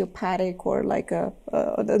sociopathic, or like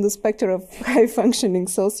on the spectrum of high-functioning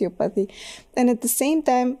sociopathy. And at the same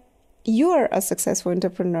time, you are a successful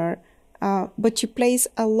entrepreneur, but you place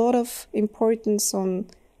a lot of importance on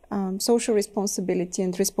social responsibility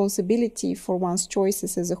and responsibility for one's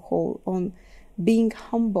choices as a whole, on being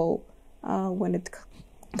humble when it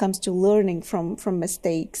comes to learning from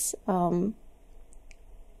mistakes.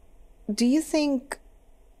 Do you think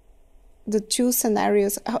the two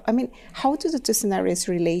scenarios, how do the two scenarios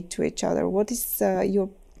relate to each other? What is your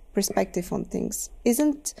perspective on things?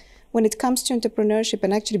 When it comes to entrepreneurship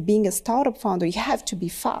and actually being a startup founder, you have to be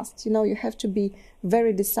fast, you have to be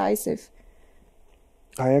very decisive.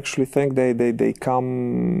 I actually think they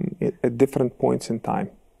come at different points in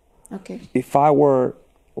time. Okay. If I were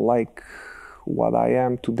like what I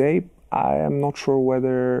am today, I am not sure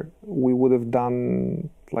whether we would have done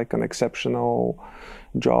like an exceptional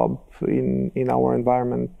job in our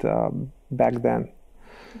environment back then.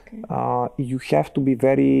 Okay. You have to be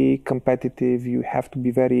very competitive. You have to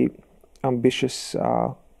be very ambitious.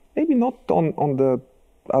 Maybe not on the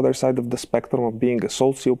other side of the spectrum of being a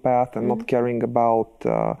sociopath and not caring about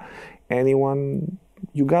anyone.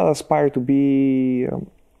 You gotta aspire to be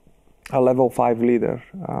a level 5 leader,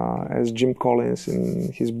 as Jim Collins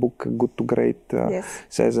in his book Good to Great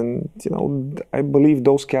says. And I believe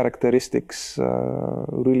those characteristics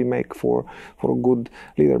really make for a good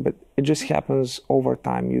leader, but it just happens over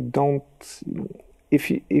time. You don't,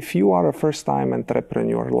 if you are a first-time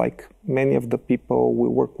entrepreneur, like many of the people we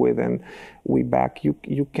work with and we back,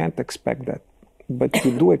 you can't expect that. But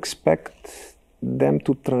you do expect them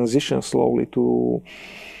to transition slowly to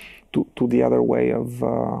the other way of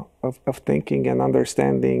thinking and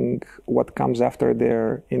understanding what comes after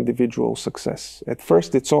their individual success. At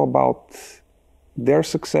first, it's all about their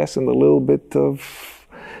success and a little bit of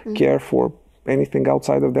care for anything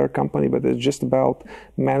outside of their company, but it's just about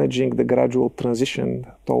managing the gradual transition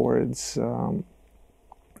towards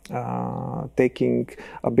taking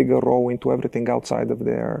a bigger role into everything outside of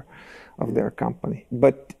their company.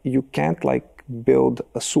 But you can't build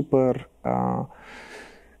a super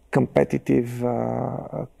competitive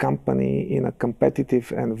company in a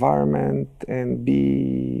competitive environment and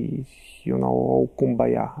be, all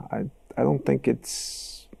kumbaya. I don't think it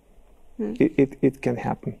can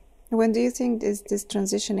happen. When do you think is this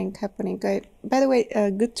transitioning happening? By the way,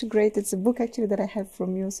 Good to Great, it's a book actually that I have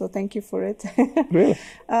from you, so thank you for it. Really?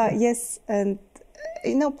 Yes, and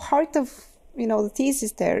part of the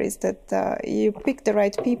thesis there is that you pick the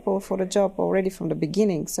right people for the job already from the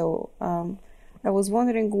beginning. So I was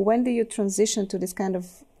wondering, when do you transition to this kind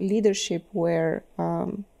of leadership where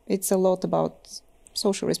it's a lot about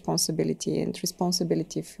social responsibility and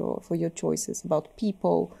responsibility for your choices, about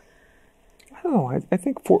people? I don't know. I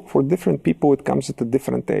think for different people it comes at a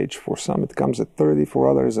different age. For some it comes at 30, for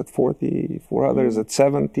others at 40, for others at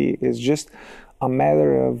 70. It's just a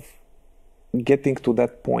matter of getting to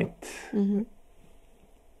that point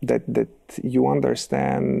that you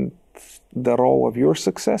understand the role of your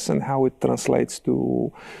success and how it translates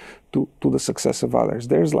to the success of others.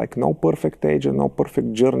 There's like no perfect age and no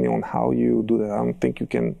perfect journey on how you do that. I don't think you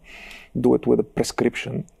can do it with a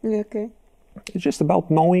prescription. Okay. It's just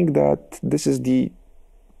about knowing that this is the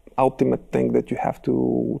ultimate thing that you have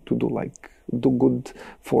to do, like do good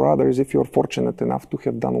for others if you're fortunate enough to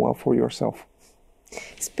have done well for yourself.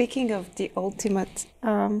 Speaking of the ultimate,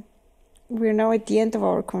 we're now at the end of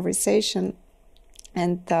our conversation,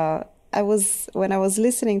 and when I was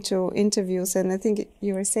listening to interviews, and I think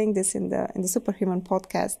you were saying this in the Superhuman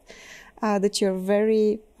podcast, that you're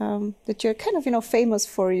that you're kind of famous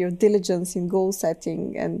for your diligence in goal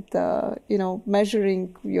setting and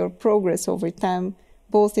measuring your progress over time,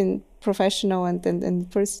 both in professional and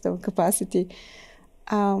personal capacity.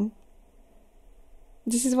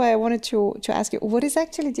 This is why I wanted to ask you, what is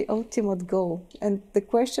actually the ultimate goal? And the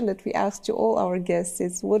question that we ask to all our guests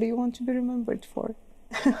is, what do you want to be remembered for?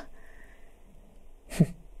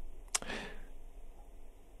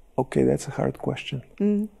 Okay, that's a hard question.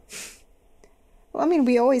 Well, I mean,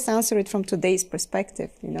 we always answer it from today's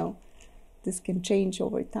perspective, This can change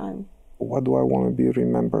over time. What do I want to be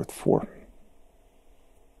remembered for?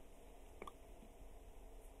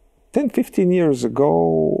 10, 15 years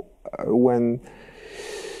ago, when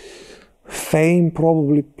fame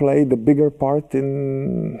probably played a bigger part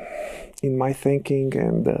in my thinking,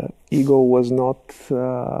 and ego was not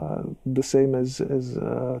the same as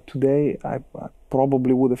today, I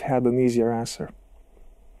probably would have had an easier answer.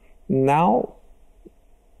 Now,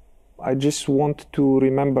 I just want to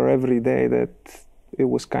remember every day that it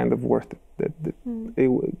was kind of worth it. That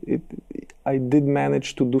I did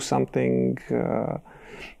manage to do something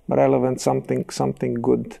relevant, something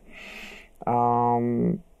good.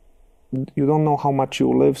 You don't know how much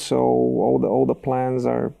you live, so all the plans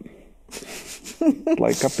are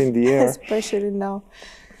like up in the air. Especially now.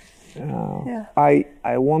 Yeah. I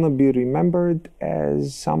want to be remembered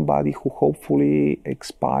as somebody who hopefully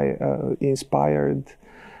inspired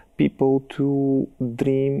people to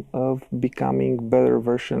dream of becoming better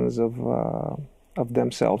versions of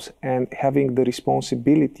themselves, and having the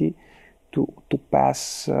responsibility to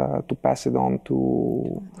pass it on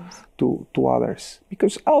to others.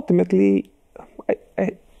 Because ultimately,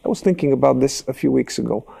 I was thinking about this a few weeks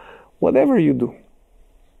ago. Whatever you do,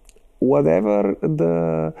 whatever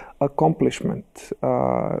the accomplishment,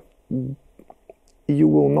 you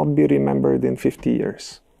will not be remembered in 50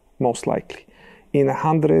 years, most likely. In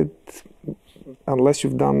 100, unless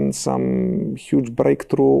you've done some huge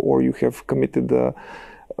breakthrough or you have committed a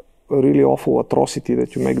really awful atrocity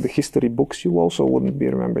that you make the history books, you also wouldn't be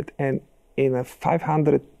remembered. And in a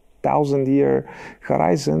 500,000-year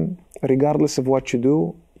horizon, regardless of what you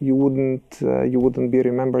do, you wouldn't be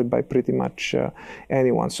remembered by pretty much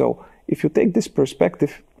anyone. So if you take this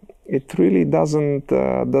perspective, it really doesn't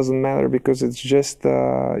matter, because it's just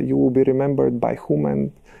you will be remembered by whom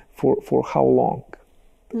and for how long.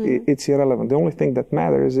 It's irrelevant. The only thing that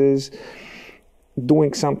matters is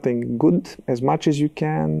doing something good as much as you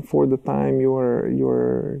can for the time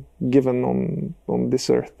you're given on this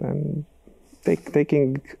earth, and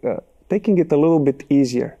taking it a little bit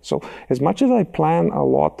easier. So as much as I plan a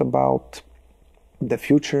lot about the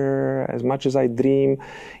future, as much as I dream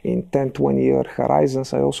in 10, 20-year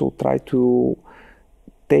horizons, I also try to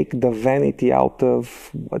take the vanity out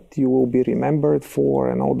of what you will be remembered for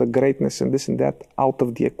and all the greatness and this and that out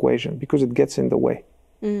of the equation, because it gets in the way.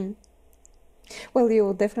 Well, you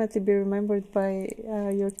will definitely be remembered by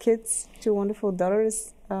your kids, 2 wonderful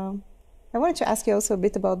daughters. I wanted to ask you also a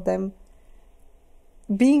bit about them.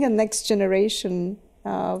 Being a next generation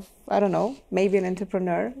of, I don't know, maybe an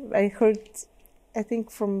entrepreneur. I heard, I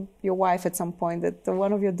think from your wife at some point, that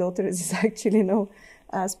one of your daughters is actually,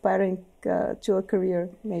 aspiring to a career,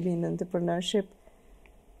 maybe in entrepreneurship.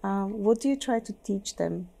 What do you try to teach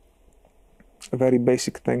them? Very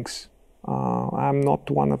basic things. I'm not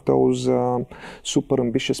one of those super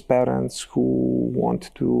ambitious parents who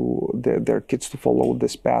want their kids to follow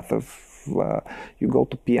this path of you go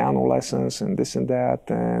to piano lessons and this and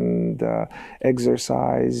that, and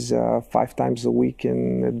exercise 5 times a week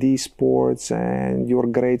in these sports, and your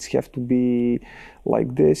grades have to be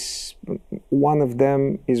like this. One of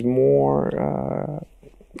them is more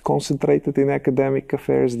concentrated in academic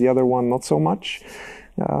affairs, the other one not so much,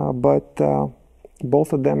 but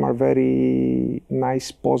both of them are very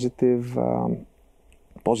nice, positive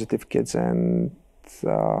kids, and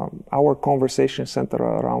our conversation center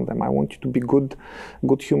around them. I want you to be good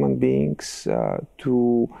human beings,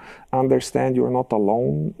 to understand you're not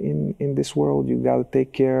alone in this world. You got to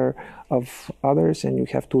take care of others, and you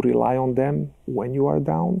have to rely on them when you are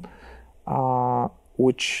down,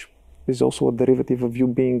 which is also a derivative of you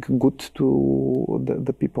being good to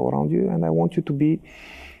the people around you. And I want you to be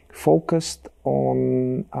focused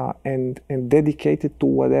on and dedicated to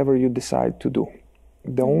whatever you decide to do.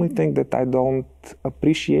 The only thing that I don't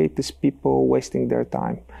appreciate is people wasting their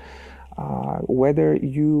time. Whether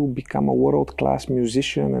you become a world-class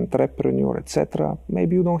musician, entrepreneur, etc.,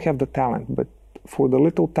 maybe you don't have the talent, but for the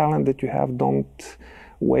little talent that you have, don't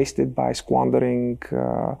waste it by squandering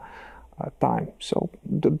time. So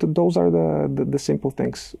those are the simple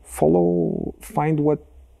things. Find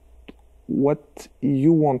what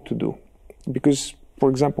you want to do. Because, for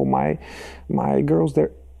example, my girls,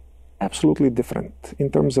 they're absolutely different in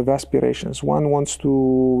terms of aspirations. One wants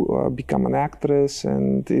to become an actress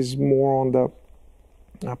and is more on the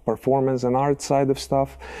performance and art side of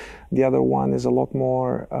stuff. The other one is a lot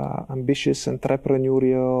more ambitious,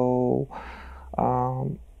 entrepreneurial.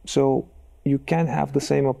 So you can have the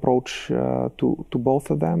same approach to both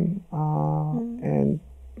of them, and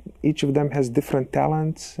each of them has different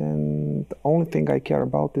talents, and the only thing I care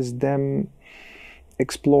about is them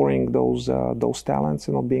exploring those talents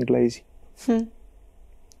and not being lazy.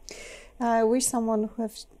 I wish someone would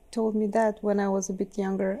have told me that when I was a bit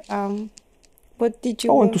younger. What did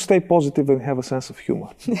you? And to stay positive and have a sense of humor,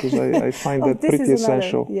 because I find that pretty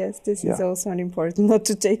essential. Yes, this is also an important. Not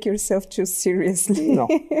to take yourself too seriously. No.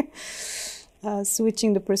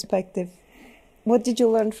 Switching the perspective. What did you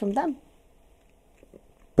learn from them?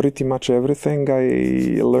 Pretty much everything.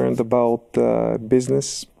 I learned about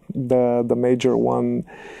business. The major one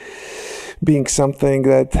being something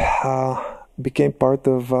that became part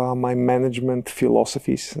of my management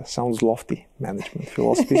philosophies. Sounds lofty, management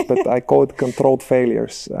philosophies, but I call it controlled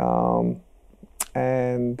failures.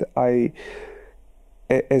 And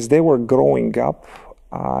as they were growing up,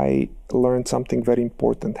 I learned something very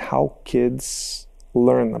important: how kids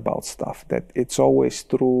learn about stuff. That it's always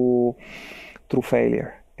through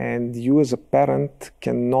failure, and you as a parent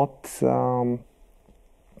cannot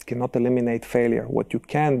eliminate failure. What you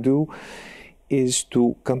can do is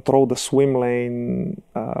to control the swim lane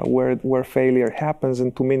where failure happens,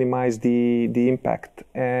 and to minimize the impact.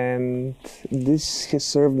 And this has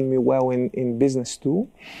served me well in business too,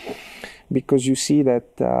 because you see that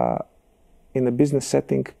in a business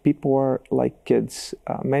setting, people are like kids.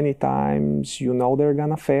 Many times you know they're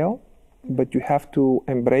gonna fail, but you have to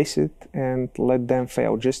embrace it and let them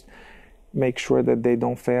fail. Just make sure that they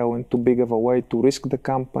don't fail in too big of a way to risk the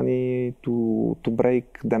company, to break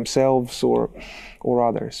themselves or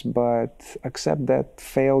others. But accept that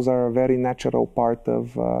fails are a very natural part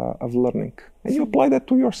of learning, and you apply that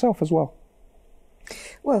to yourself as well.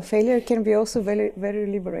 Well, failure can be also very, very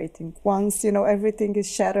liberating. Once everything is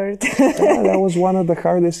shattered. Yeah, that was one of the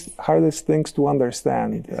hardest things to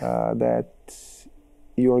understand, that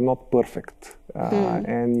you're not perfect,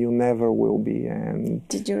 and you never will be. And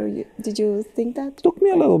did you think that? It took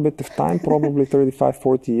me a little bit of time, probably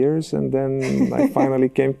 35-40 years, and then I finally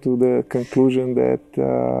came to the conclusion that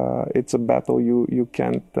it's a battle you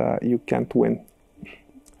can't win.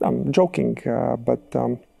 I'm joking, but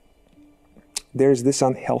there's this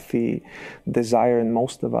unhealthy desire in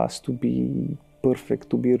most of us to be perfect,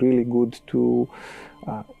 to be really good, to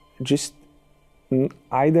just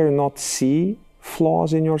either not see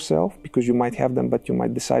flaws in yourself, because you might have them, but you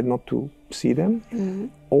might decide not to see them,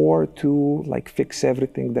 or to fix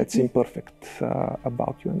everything that's imperfect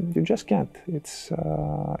about you, and you just can't. It's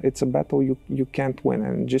a battle you can't win,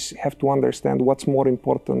 and just have to understand what's more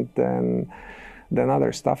important than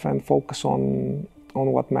other stuff, and focus on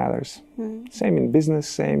what matters. Same in business,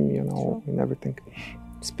 same in everything.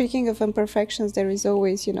 Speaking of imperfections, there is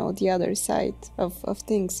always, the other side of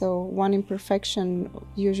things. So one imperfection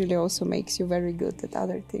usually also makes you very good at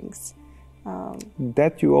other things.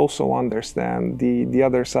 That you also understand, the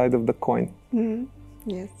other side of the coin.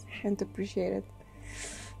 Yes, and appreciate it.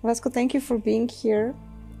 Vasco, thank you for being here.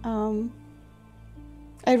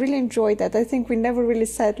 I really enjoyed that. I think we never really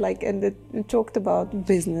said we talked about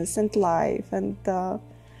business and life, and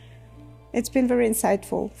it's been very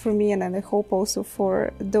insightful for me, and I hope also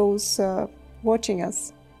for those watching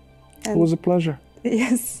us. And it was a pleasure.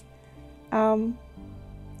 Yes.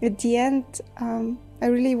 At the end, I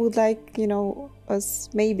really would like, us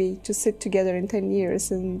maybe to sit together in 10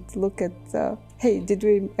 years and look at, hey, did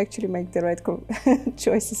we actually make the right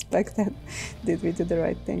choices back then? Did we do the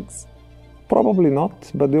right things? Probably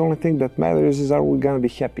not, but the only thing that matters is, are we going to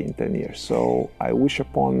be happy in 10 years? So I wish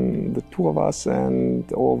upon the two of us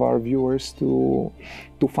and all of our viewers to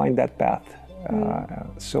find that path,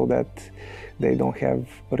 so that they don't have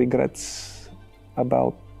regrets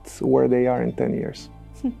about where they are in 10 years.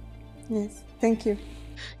 Yes, thank you.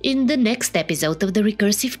 In the next episode of the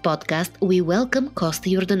Recursive podcast, we welcome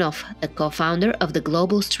Kosta Yordanov, the co-founder of the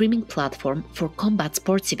global streaming platform for combat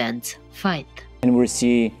sports events, Fight. And we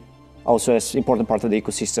see also as important part of the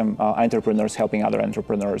ecosystem, entrepreneurs helping other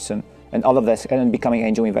entrepreneurs and all of that, and becoming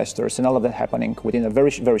angel investors, and all of that happening within a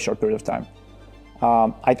very, very short period of time.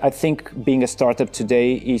 I think being a startup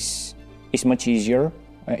today is much easier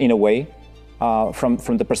in a way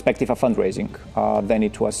from the perspective of fundraising than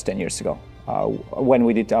it was 10 years ago. When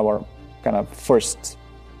we did our kind of first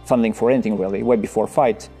funding for anything really, way before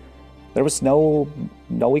Fight, there was no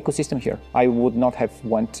ecosystem here. I would not have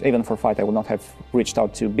went, even for Fight, I would not have reached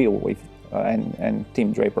out to Bill and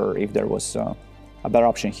Tim Draper if there was a better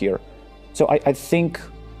option here. So I think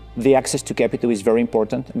the access to capital is very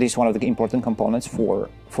important. This is one of the important components for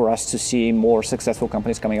us to see more successful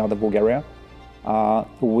companies coming out of Bulgaria.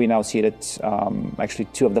 We now see that actually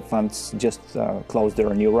two of the funds just closed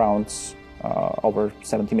their new rounds, over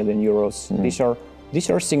 70 million euros. These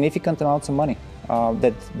are significant amounts of money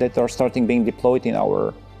that are starting being deployed in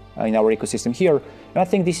our ecosystem here. And I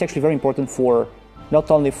think this is actually very important for not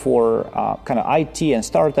only for kind of IT and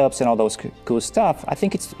startups and all those cool stuff. I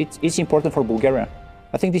think it's important for Bulgaria.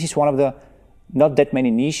 I think this is one of the not that many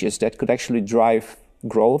niches that could actually drive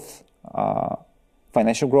growth,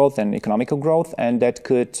 financial growth and economical growth, and that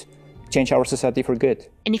could change our society for good.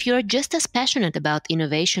 And if you are just as passionate about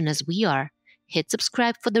innovation as we are, hit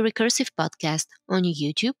subscribe for the Recursive podcast on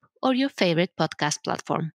YouTube or your favorite podcast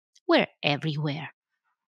platform. We're everywhere.